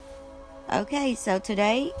Okay, so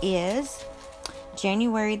today is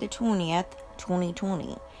January the 20th,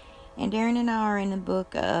 2020. And Darren and I are in the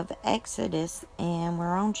book of Exodus, and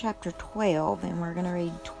we're on chapter 12, and we're going to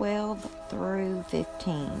read 12 through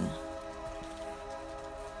 15.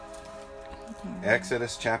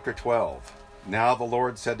 Exodus chapter 12. Now the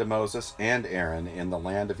Lord said to Moses and Aaron in the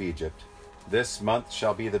land of Egypt, "This month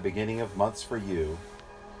shall be the beginning of months for you.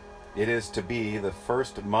 It is to be the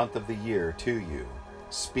first month of the year to you.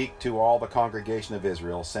 Speak to all the congregation of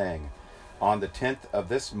Israel, saying, On the 10th of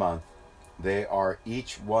this month they are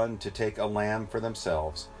each one to take a lamb for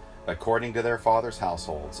themselves, according to their father's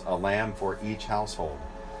households, a lamb for each household.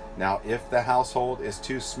 Now if the household is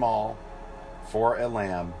too small for a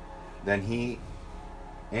lamb, then he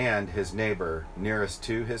and his neighbor nearest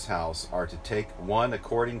to his house are to take one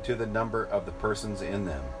according to the number of the persons in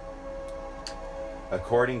them.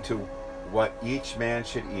 According to what each man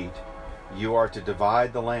should eat, you are to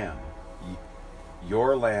divide the lamb.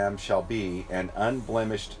 Your lamb shall be an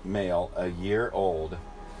unblemished male, a year old.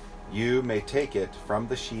 You may take it from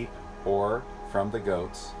the sheep or from the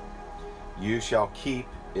goats. You shall keep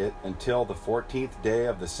it until the 14th day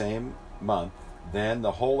of the same month. Then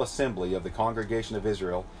the whole assembly of the congregation of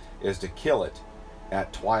Israel is to kill it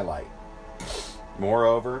at twilight.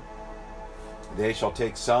 Moreover, they shall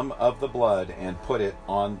take some of the blood and put it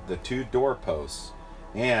on the two doorposts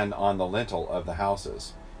and on the lintel of the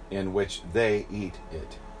houses in which they eat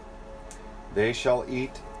it. They shall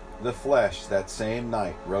eat the flesh that same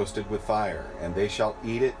night, roasted with fire, and they shall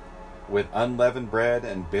eat it with unleavened bread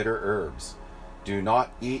and bitter herbs. Do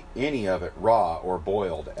not eat any of it raw or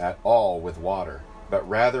boiled at all with water, but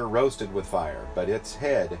rather roasted with fire, but its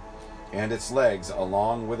head and its legs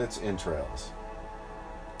along with its entrails.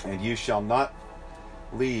 And you shall not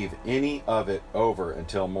leave any of it over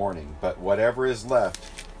until morning, but whatever is left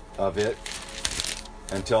of it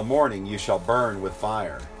until morning you shall burn with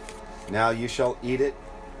fire. Now you shall eat it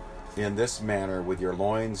in this manner, with your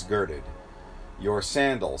loins girded, your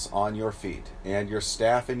sandals on your feet, and your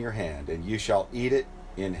staff in your hand, and you shall eat it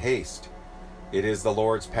in haste. It is the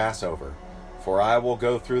Lord's Passover. For I will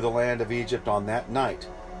go through the land of Egypt on that night,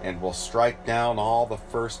 and will strike down all the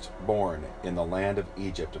firstborn in the land of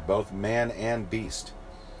Egypt, both man and beast.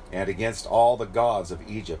 And against all the gods of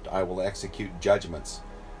Egypt I will execute judgments.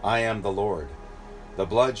 I am the Lord. The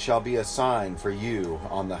blood shall be a sign for you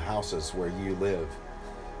on the houses where you live."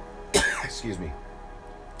 Excuse me.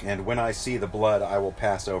 "And when I see the blood, I will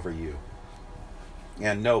pass over you.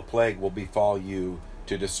 And no plague will befall you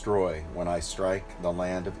to destroy when I strike the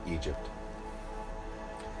land of Egypt.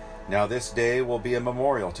 Now this day will be a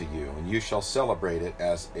memorial to you, and you shall celebrate it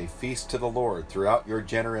as a feast to the Lord throughout your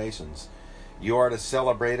generations. You are to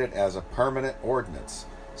celebrate it as a permanent ordinance.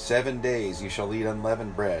 7 days you shall eat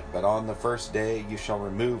unleavened bread, but on the first day you shall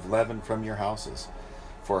remove leaven from your houses.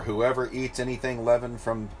 For whoever eats anything leavened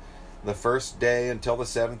from the first day until the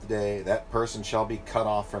 7th day, that person shall be cut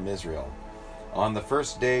off from Israel. On the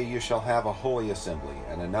first day you shall have a holy assembly,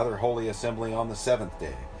 and another holy assembly on the 7th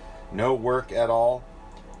day. No work at all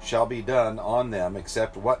shall be done on them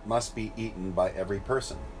except what must be eaten by every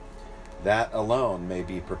person. That alone may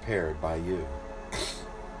be prepared by you.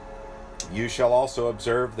 You shall also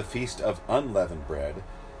observe the feast of unleavened bread,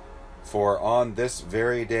 for on this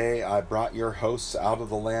very day I brought your hosts out of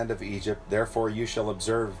the land of Egypt. Therefore you shall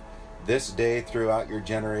observe this day throughout your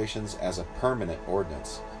generations as a permanent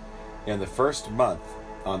ordinance. In the first month,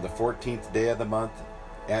 on the 14th day of the month,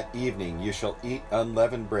 at evening you shall eat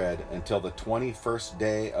unleavened bread until the 21st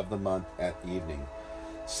day of the month at evening.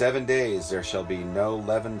 7 days there shall be no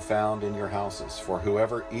leaven found in your houses, for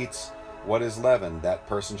whoever eats what is leavened, that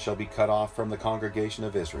person shall be cut off from the congregation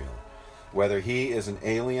of Israel, whether he is an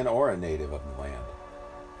alien or a native of the land.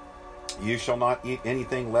 You shall not eat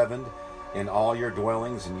anything leavened in all your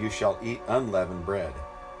dwellings, and you shall eat unleavened bread."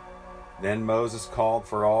 Then Moses called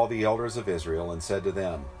for all the elders of Israel and said to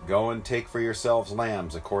them, "Go and take for yourselves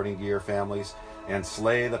lambs according to your families, and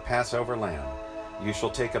slay the Passover lamb. You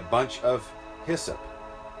shall take a bunch of hyssop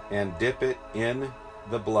and dip it in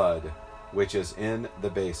the blood which is in the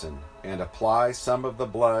basin, and apply some of the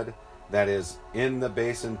blood that is in the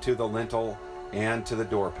basin to the lintel and to the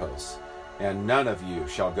doorposts. And none of you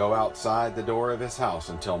shall go outside the door of his house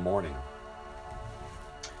until morning.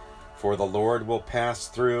 For the Lord will pass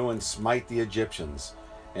through and smite the Egyptians,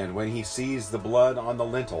 and when he sees the blood on the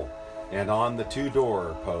lintel and on the two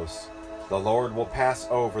doorposts, the Lord will pass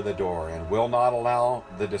over the door and will not allow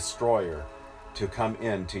the destroyer to come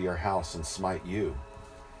into your house and smite you.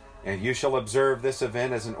 And you shall observe this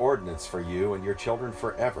event as an ordinance for you and your children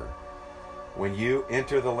forever. When you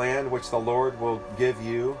enter the land which the Lord will give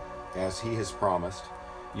you, as he has promised,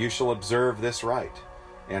 You shall observe this rite.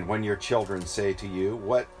 And when your children say to you,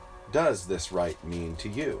 what does this rite mean to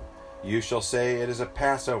you? You shall say, it is a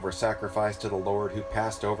Passover sacrifice to the Lord, who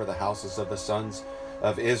passed over the houses of the sons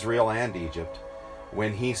of Israel and Egypt,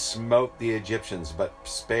 when he smote the Egyptians, but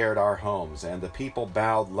spared our homes. And the people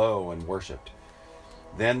bowed low and worshipped.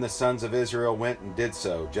 Then the sons of Israel went and did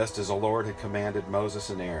so, just as the Lord had commanded Moses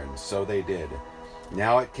and Aaron. So they did.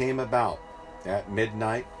 Now it came about at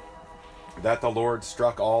midnight that the Lord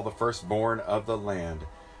struck all the firstborn of the land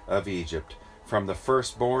of Egypt, from the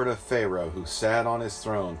firstborn of Pharaoh who sat on his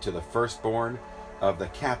throne to the firstborn of the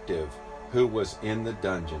captive who was in the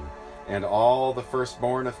dungeon, and all the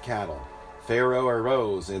firstborn of cattle. Pharaoh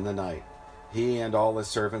arose in the night, he and all his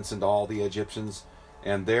servants and all the Egyptians,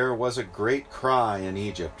 and there was a great cry in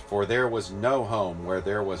Egypt, for there was no home where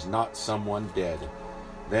there was not someone dead.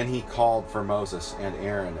 Then he called for Moses and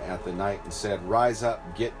Aaron at the night and said, rise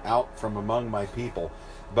up, get out from among my people,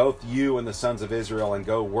 both you and the sons of Israel, and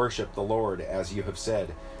go worship the Lord as you have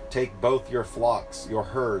said. Take both your flocks, your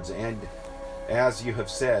herds, and as you have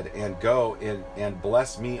said, and go in and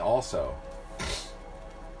bless me also.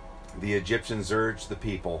 The Egyptians urged the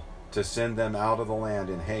people to send them out of the land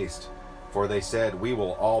in haste, for they said, we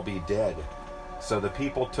will all be dead. So the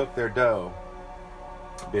people took their dough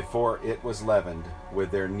before it was leavened,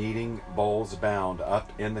 with their kneading bowls bound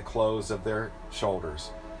up in the clothes of their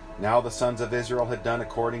shoulders. Now the sons of Israel had done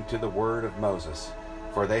according to the word of Moses,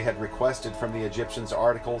 for they had requested from the Egyptians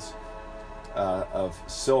articles of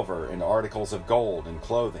silver and articles of gold and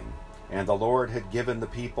clothing. And the Lord had given the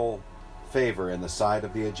people favor in the sight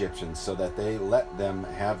of the Egyptians, so that they let them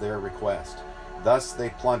have their request. Thus they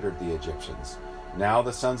plundered the Egyptians. Now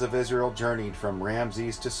the sons of Israel journeyed from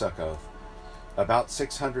Ramses to Succoth, about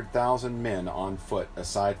 600,000 men on foot,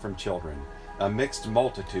 aside from children. A mixed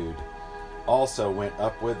multitude also went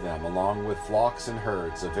up with them, along with flocks and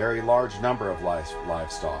herds, a very large number of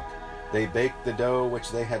livestock. They baked the dough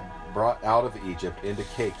which they had brought out of Egypt into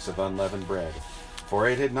cakes of unleavened bread, for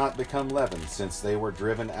it had not become leavened since they were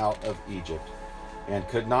driven out of Egypt, and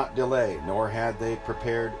could not delay, nor had they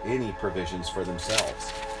prepared any provisions for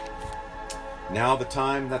themselves. Now the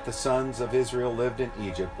time that the sons of Israel lived in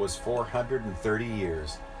Egypt was 430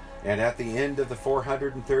 years, and at the end of the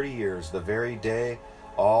 430 years, the very day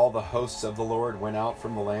all the hosts of the Lord went out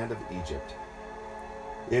from the land of Egypt.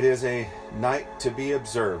 It is a night to be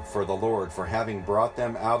observed for the Lord, for having brought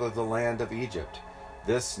them out of the land of Egypt.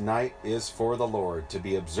 This night is for the Lord, to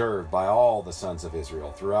be observed by all the sons of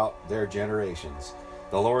Israel throughout their generations.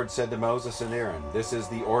 The Lord said to Moses and Aaron, this is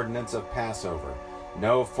the ordinance of Passover.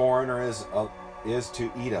 No foreigner is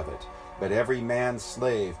to eat of it, but every man's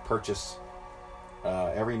slave purchase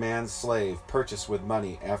with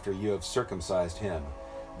money after you have circumcised him.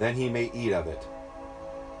 Then he may eat of it.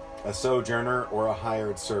 A sojourner or a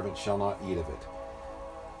hired servant shall not eat of it.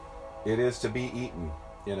 It is to be eaten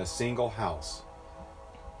in a single house.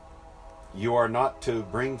 You are not to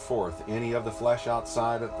bring forth any of the flesh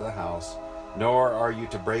outside of the house, nor are you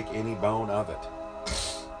to break any bone of it.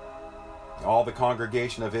 All the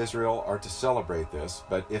congregation of Israel are to celebrate this,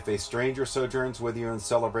 but if a stranger sojourns with you and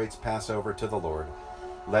celebrates Passover to the Lord,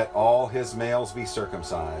 let all his males be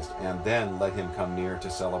circumcised, and then let him come near to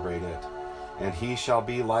celebrate it. And he shall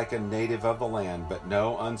be like a native of the land, but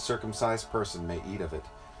no uncircumcised person may eat of it.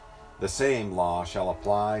 The same law shall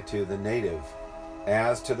apply to the native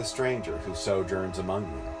as to the stranger who sojourns among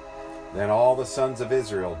you. Then all the sons of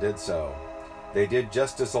Israel did so. They did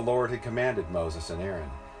just as the Lord had commanded Moses and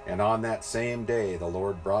Aaron. And on that same day the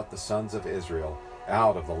Lord brought the sons of Israel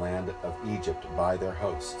out of the land of Egypt by their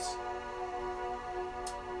hosts.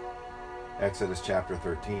 Exodus chapter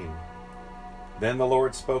 13. Then the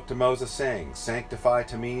Lord spoke to Moses, saying, sanctify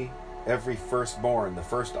to me every firstborn, the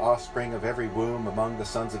first offspring of every womb among the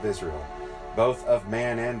sons of Israel. Both of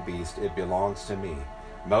man and beast it belongs to me.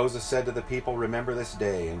 Moses said to the people, remember this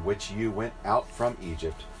day in which you went out from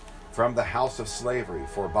Egypt, from the house of slavery,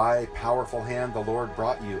 for by a powerful hand the Lord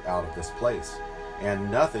brought you out of this place, and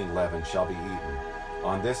nothing leavened shall be eaten.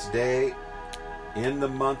 On this day, in the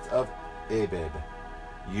month of Abib,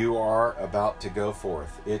 you are about to go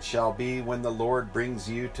forth. It shall be when the Lord brings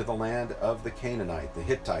you to the land of the Canaanite, the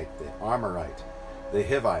Hittite, the Amorite, the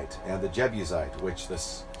Hivite, and the Jebusite, which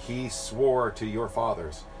he swore to your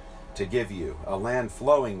fathers to give you, a land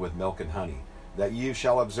flowing with milk and honey, that you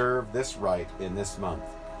shall observe this rite in this month.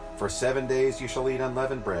 For 7 days you shall eat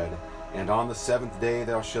unleavened bread, and on the 7th day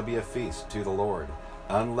there shall be a feast to the Lord.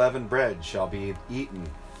 Unleavened bread shall be eaten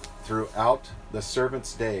throughout the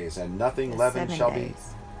servants' days, and nothing leavened shall be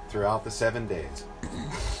throughout the 7 days.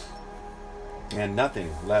 And nothing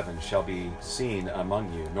leavened shall be seen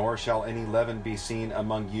among you, nor shall any leaven be seen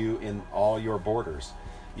among you in all your borders.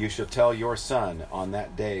 You shall tell your son on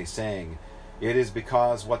that day, saying, It is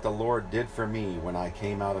because what the Lord did for me when I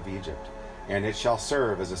came out of Egypt. And it shall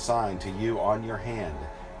serve as a sign to you on your hand,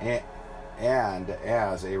 and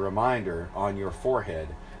as a reminder on your forehead,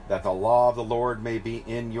 that the law of the Lord may be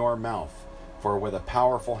in your mouth. For with a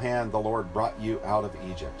powerful hand the Lord brought you out of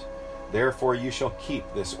Egypt. Therefore you shall keep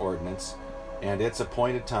this ordinance and its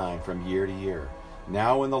appointed time from year to year.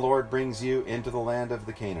 Now when the Lord brings you into the land of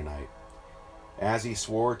the Canaanite, as he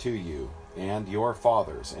swore to you and your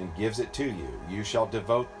fathers, and gives it to you, you shall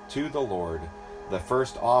devote to the Lord the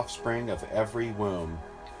first offspring of every womb,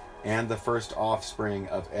 and the first offspring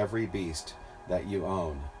of every beast that you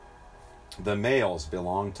own. The males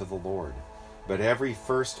belong to the Lord. But every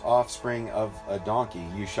first offspring of a donkey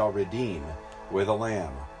you shall redeem with a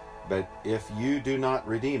lamb. But if you do not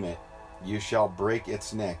redeem it, you shall break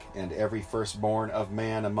its neck, and every firstborn of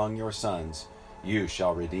man among your sons you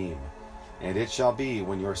shall redeem. And it shall be,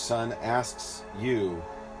 when your son asks you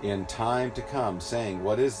in time to come, saying,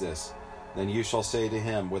 What is this? Then you shall say to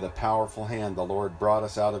him, With a powerful hand the Lord brought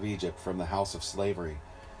us out of Egypt from the house of slavery.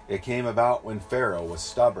 It came about when Pharaoh was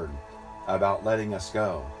stubborn about letting us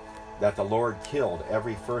go, that the Lord killed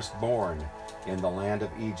every firstborn in the land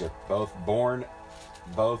of Egypt, both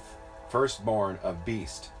firstborn of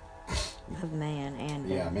beast. Of man and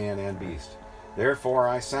beast. Yeah, man and beast. Therefore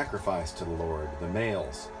I sacrifice to the Lord the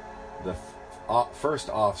males, the first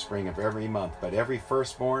offspring of every month, but every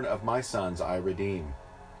firstborn of my sons I redeem.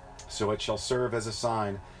 So it shall serve as a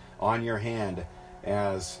sign on your hand,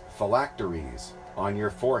 as phylacteries on your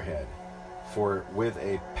forehead. For with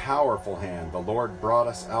a powerful hand the Lord brought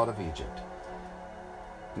us out of Egypt.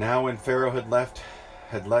 Now when Pharaoh had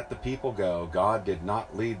let the people go, God did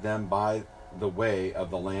not lead them by the way of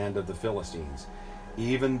the land of the Philistines,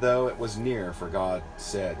 even though it was near, for God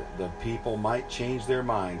said, The people might change their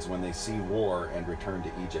minds when they see war and return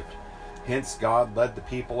to Egypt. Hence God led the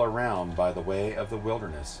people around by the way of the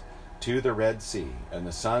wilderness to the Red Sea, and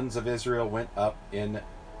the sons of Israel went up in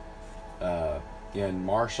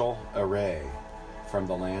martial array from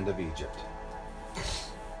the land of Egypt.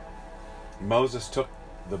 Moses took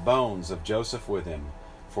the bones of Joseph with him,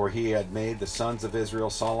 for he had made the sons of Israel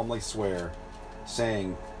solemnly swear,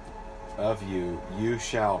 saying, Of you, you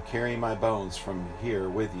shall carry my bones from here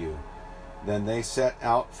with you. Then they set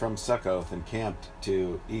out from Succoth and camped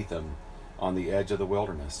to Etham on the edge of the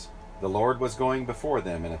wilderness. The Lord was going before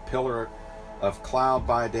them in a pillar of cloud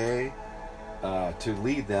by day to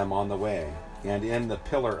lead them on the way, and in the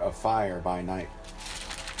pillar of fire by night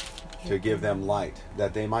to give them light,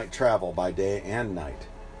 that they might travel by day and night.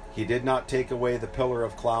 He did not take away the pillar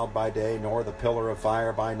of cloud by day, nor the pillar of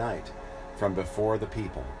fire by night from before the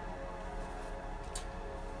people.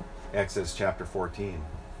 Exodus chapter 14.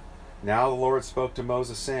 Now the Lord spoke to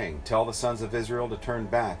Moses, saying, Tell the sons of Israel to turn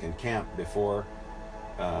back and camp before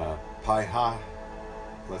Pihahiroth,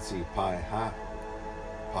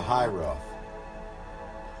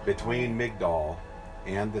 between Migdol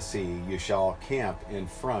and the sea. You shall camp in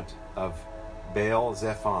front of Baal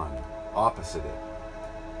Zephon, opposite it,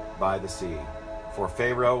 by the sea. For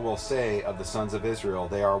Pharaoh will say of the sons of Israel,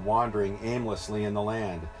 They are wandering aimlessly in the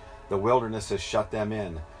land. The wilderness has shut them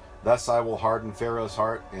in. Thus I will harden Pharaoh's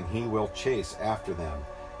heart, and he will chase after them.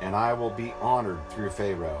 And I will be honored through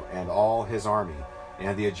Pharaoh and all his army.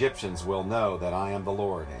 And the Egyptians will know that I am the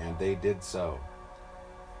Lord. And they did so.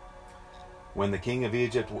 When the king of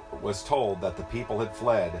Egypt was told that the people had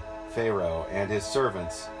fled, Pharaoh and his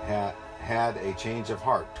servants had a change of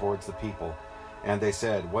heart towards the people. And they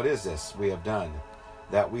said, What is this we have done,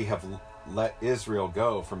 that we have let Israel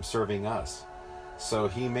go from serving us? So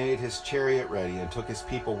he made his chariot ready and took his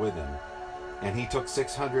people with him. And he took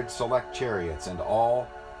 600 select chariots and all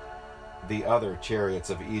the other chariots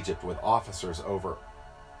of Egypt with officers over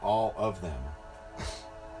all of them.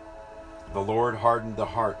 The Lord hardened the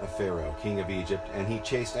heart of Pharaoh, king of Egypt, and he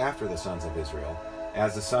chased after the sons of Israel,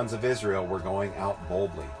 as the sons of Israel were going out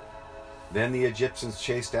boldly. Then the Egyptians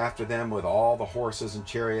chased after them with all the horses and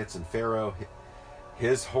chariots, and Pharaoh,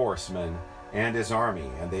 his horsemen, and his army,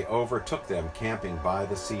 and they overtook them camping by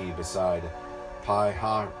the sea beside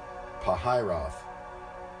Pihahiroth,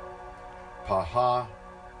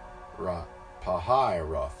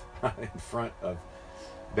 in front of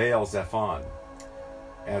Baal Zephon.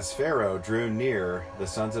 As Pharaoh drew near, the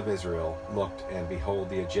sons of Israel looked, and behold,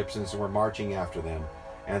 the Egyptians were marching after them,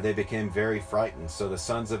 and they became very frightened. So the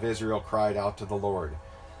sons of Israel cried out to the Lord.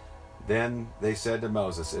 Then they said to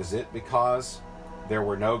Moses, Is it because there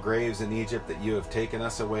were no graves in Egypt that you have taken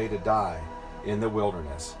us away to die in the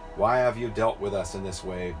wilderness? Why have you dealt with us in this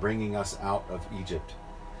way, bringing us out of Egypt?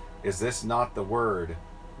 Is this not the word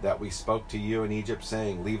that we spoke to you in Egypt,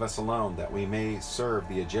 saying, leave us alone, that we may serve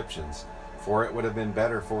the Egyptians? For it would have been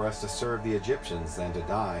better for us to serve the Egyptians than to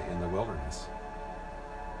die in the wilderness.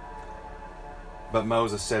 But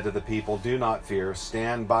Moses said to the people, do not fear.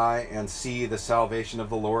 Stand by and see the salvation of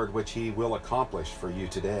the Lord, which he will accomplish for you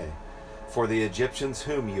today. For the Egyptians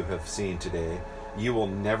whom you have seen today, you will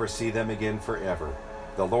never see them again forever.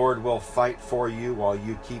 The Lord will fight for you while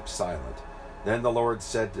you keep silent. Then the Lord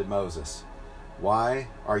said to Moses, why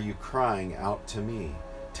are you crying out to me?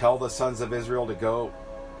 Tell the sons of Israel to go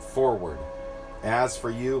forward. As for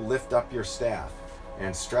you, lift up your staff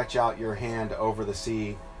and stretch out your hand over the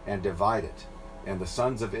sea and divide it. And the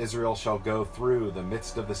sons of Israel shall go through the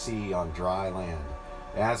midst of the sea on dry land.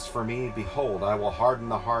 As for me, behold, I will harden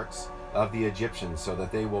the hearts of the Egyptians so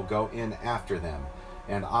that they will go in after them.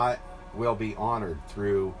 And I will be honored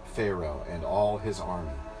through Pharaoh and all his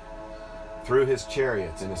army, through his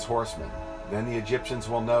chariots and his horsemen. Then the Egyptians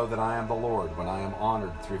will know that I am the Lord when I am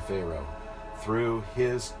honored through Pharaoh, through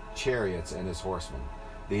his chariots and his horsemen.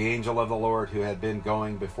 The angel of the Lord who had been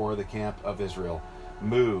going before the camp of Israel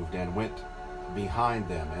moved and went behind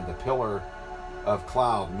them, and the pillar of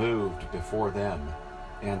cloud moved before them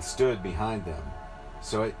and stood behind them.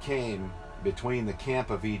 So it came between the camp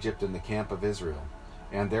of Egypt and the camp of Israel.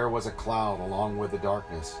 And there was a cloud along with the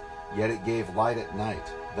darkness, yet it gave light at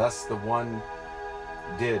night. Thus the one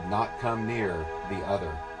did not come near the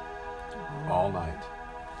other all night.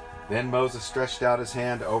 Then Moses stretched out his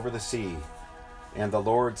hand over the sea, and the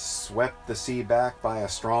Lord swept the sea back by a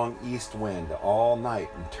strong east wind all night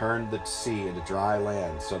and turned the sea into dry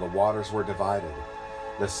land, so the waters were divided.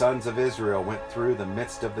 The sons of Israel went through the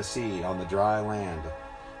midst of the sea on the dry land,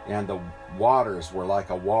 and the waters were like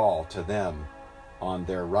a wall to them on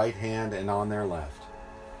their right hand and on their left.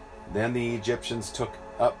 Then the Egyptians took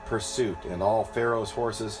up pursuit, and all Pharaoh's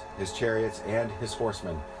horses, his chariots, and his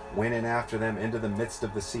horsemen went in after them into the midst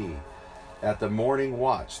of the sea. At the morning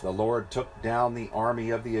watch, the Lord took down the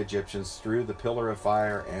army of the Egyptians through the pillar of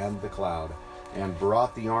fire and the cloud, and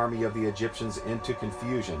brought the army of the Egyptians into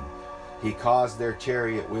confusion. He caused their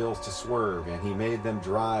chariot wheels to swerve, and he made them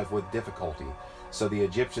drive with difficulty. So the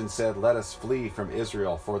Egyptians said, let us flee from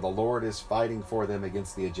Israel, for the Lord is fighting for them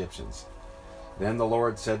against the Egyptians. Then the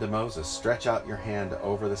Lord said to Moses, stretch out your hand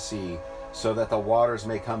over the sea, so that the waters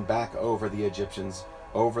may come back over the Egyptians,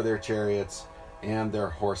 over their chariots and their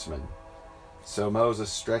horsemen. So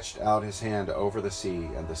Moses stretched out his hand over the sea,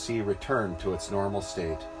 and the sea returned to its normal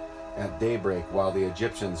state at daybreak, while the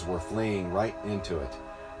Egyptians were fleeing right into it.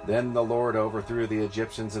 Then the Lord overthrew the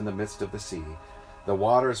Egyptians in the midst of the sea. The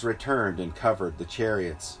waters returned and covered the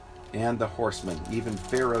chariots and the horsemen, even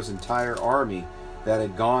Pharaoh's entire army that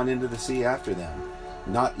had gone into the sea after them.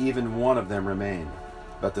 Not even one of them remained.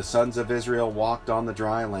 But the sons of Israel walked on the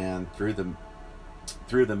dry land through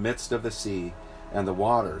the midst of the sea, and the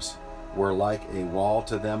waters were like a wall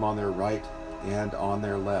to them on their right and on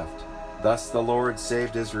their left. Thus the Lord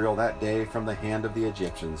saved Israel that day from the hand of the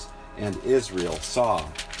Egyptians, and Israel saw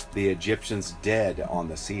the Egyptians dead on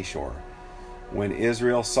the seashore. When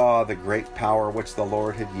Israel saw the great power which the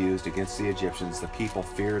Lord had used against the Egyptians, the people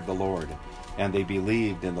feared the Lord, and they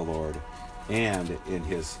believed in the Lord and in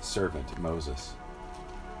his servant Moses.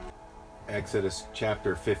 Exodus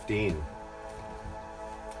chapter 15.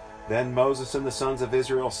 Then Moses and the sons of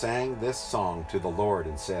Israel sang this song to the Lord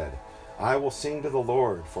and said, I will sing to the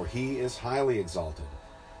Lord, for he is highly exalted.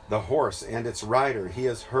 The horse and its rider he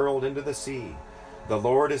has hurled into the sea. The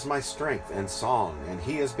Lord is my strength and song, and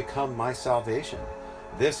he has become my salvation.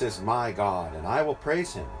 This is my God, and I will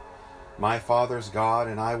praise him. My father's God,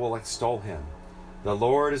 and I will extol him. The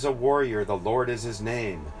Lord is a warrior, the Lord is his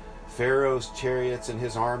name. Pharaoh's chariots and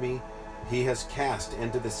his army he has cast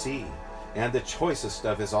into the sea, and the choicest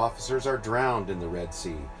of his officers are drowned in the Red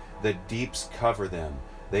Sea. The deeps cover them.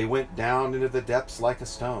 They went down into the depths like a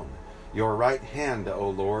stone. Your right hand, O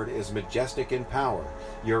Lord, is majestic in power.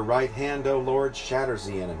 Your right hand, O Lord, shatters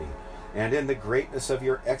the enemy. And in the greatness of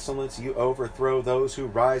your excellence you overthrow those who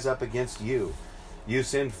rise up against you. You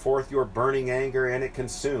send forth your burning anger, and it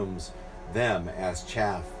consumes them as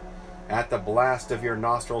chaff. At the blast of your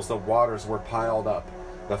nostrils the waters were piled up.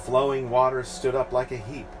 The flowing waters stood up like a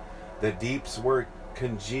heap. The deeps were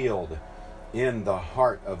congealed in the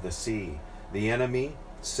heart of the sea. The enemy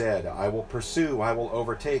said, I will pursue, I will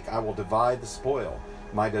overtake, I will divide the spoil.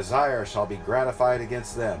 My desire shall be gratified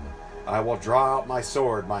against them. I will draw out my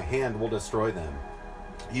sword, my hand will destroy them.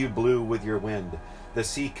 You blew with your wind. The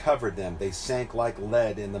sea covered them. They sank like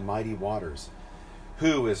lead in the mighty waters.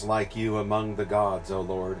 Who is like you among the gods, O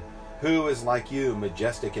Lord? Who is like you,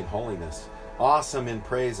 majestic in holiness, awesome in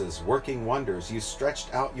praises, working wonders? You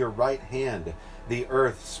stretched out your right hand, the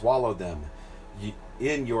earth swallowed them.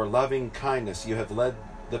 In your loving kindness you have led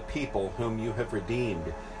the people whom you have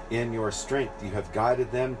redeemed. In your strength you have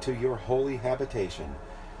guided them to your holy habitation.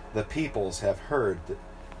 The peoples have heard,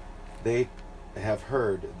 they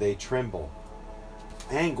tremble.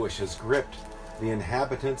 Anguish has gripped the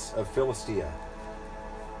inhabitants of Philistia.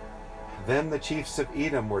 Then the chiefs of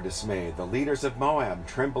Edom were dismayed. The leaders of Moab,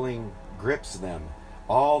 trembling, grips them.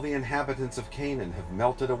 All the inhabitants of Canaan have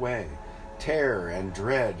melted away. Terror and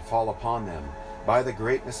dread fall upon them. By the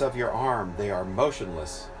greatness of your arm, they are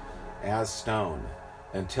motionless as stone,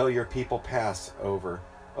 until your people pass over,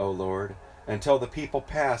 O Lord, until the people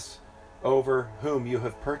pass over whom you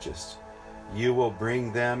have purchased. You will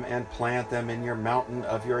bring them and plant them in your mountain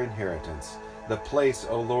of your inheritance, the place,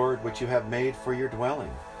 O Lord, which you have made for your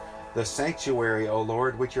dwelling, the sanctuary, O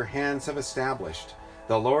Lord, which your hands have established.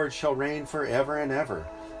 The Lord shall reign forever and ever.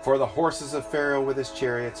 For the horses of Pharaoh with his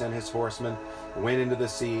chariots and his horsemen went into the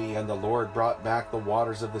sea, and the Lord brought back the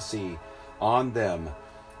waters of the sea on them.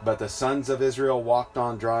 But the sons of Israel walked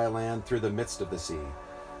on dry land through the midst of the sea.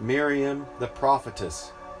 Miriam, the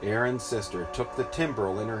prophetess, Aaron's sister, took the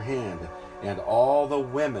timbrel in her hand, and all the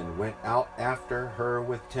women went out after her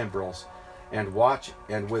with timbrels and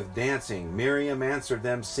with dancing. Miriam answered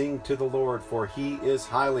them, Sing to the Lord, for he is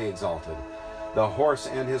highly exalted. The horse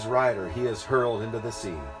and his rider he has hurled into the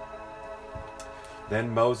sea. Then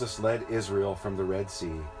Moses led Israel from the Red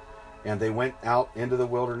Sea, and they went out into the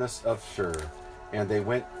wilderness of Shur. And they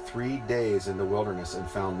went 3 days in the wilderness and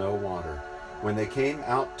found no water. When they came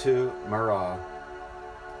out to Marah,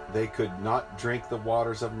 they could not drink the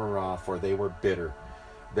waters of Marah, for they were bitter.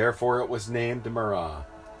 Therefore it was named Marah.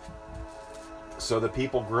 So the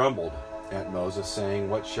people grumbled at Moses, saying,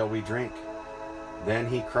 What shall we drink? Then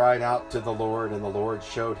he cried out to the Lord, and the Lord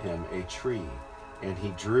showed him a tree, and he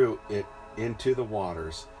drew it into the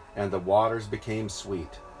waters, and the waters became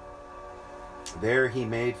sweet. There he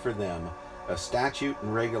made for them a statute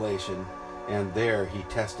and regulation, and there he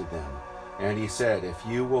tested them. And he said, If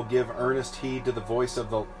you will give earnest heed to the voice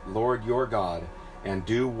of the Lord your God, and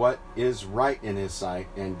do what is right in his sight,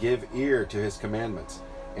 and give ear to his commandments,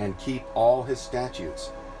 and keep all his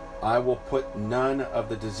statutes, I will put none of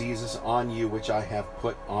the diseases on you which I have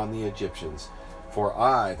put on the Egyptians, for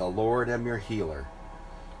I, the Lord, am your healer.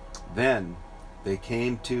 Then they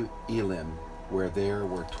came to Elim, where there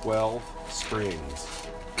were 12 springs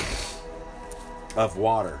of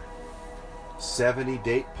water, 70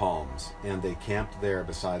 date palms, and they camped there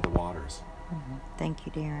beside the waters. Thank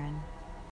you, Darren.